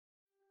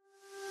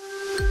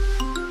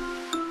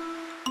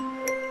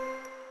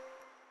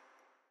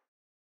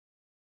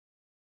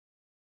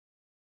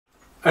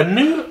A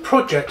new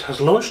project has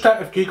launched out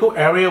of Google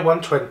Area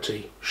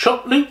 120.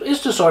 Shoploop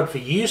is designed for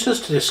users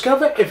to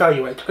discover,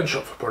 evaluate and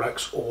shop for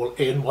products all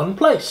in one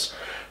place.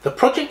 The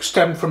project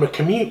stemmed from a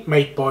commute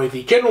made by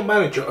the general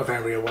manager of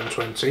Area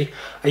 120.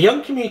 A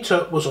young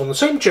commuter was on the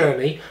same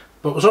journey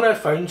but was on her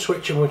phone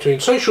switching between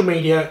social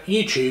media,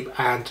 YouTube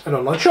and an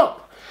online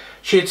shop.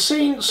 She had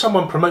seen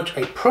someone promote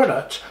a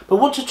product but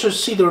wanted to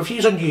see the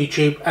reviews on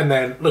YouTube and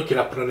then look it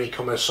up on an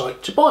e-commerce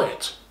site to buy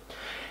it.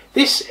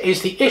 This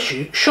is the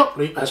issue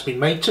Shoploop has been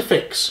made to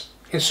fix.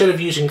 Instead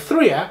of using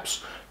 3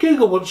 apps,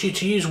 Google wants you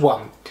to use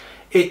one.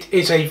 It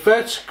is a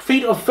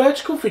feed of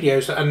vertical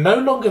videos that are no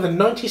longer than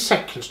 90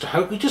 seconds to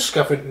help you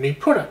discover new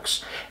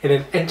products in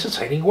an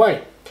entertaining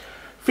way.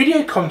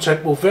 Video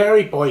content will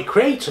vary by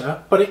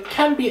creator, but it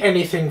can be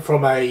anything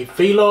from a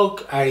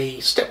vlog, a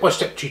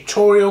step-by-step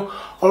tutorial,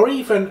 or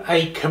even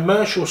a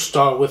commercial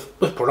style with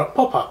product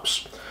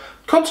pop-ups.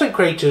 Content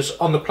creators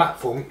on the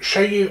platform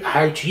show you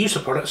how to use the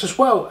products as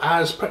well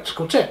as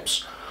practical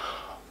tips.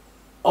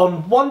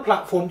 On one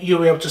platform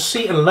you'll be able to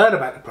see and learn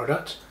about the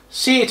product,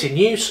 see it in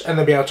use and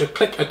then be able to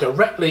click a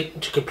direct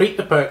link to complete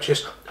the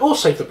purchase or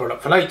save the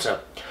product for later.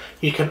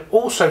 You can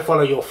also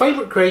follow your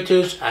favourite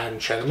creators and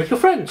share them with your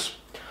friends.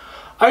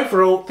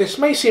 Overall, this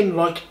may seem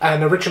like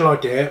an original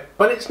idea,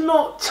 but it's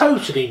not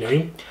totally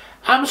new.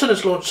 Amazon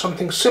has launched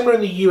something similar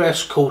in the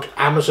US called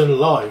Amazon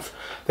Live.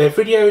 Their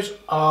videos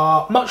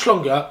are much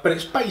longer, but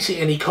it's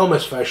basically an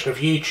e-commerce version of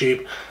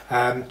YouTube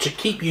to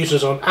keep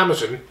users on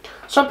Amazon.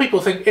 Some people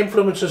think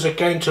influencers are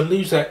going to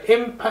lose their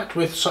impact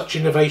with such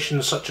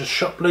innovations such as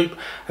Shoploop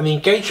and the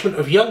engagement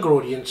of younger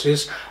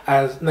audiences,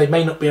 as they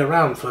may not be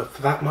around for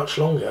that much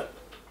longer.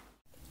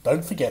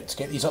 Don't forget to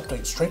get these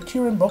updates straight to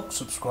your inbox.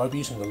 Subscribe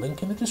using the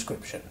link in the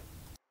description.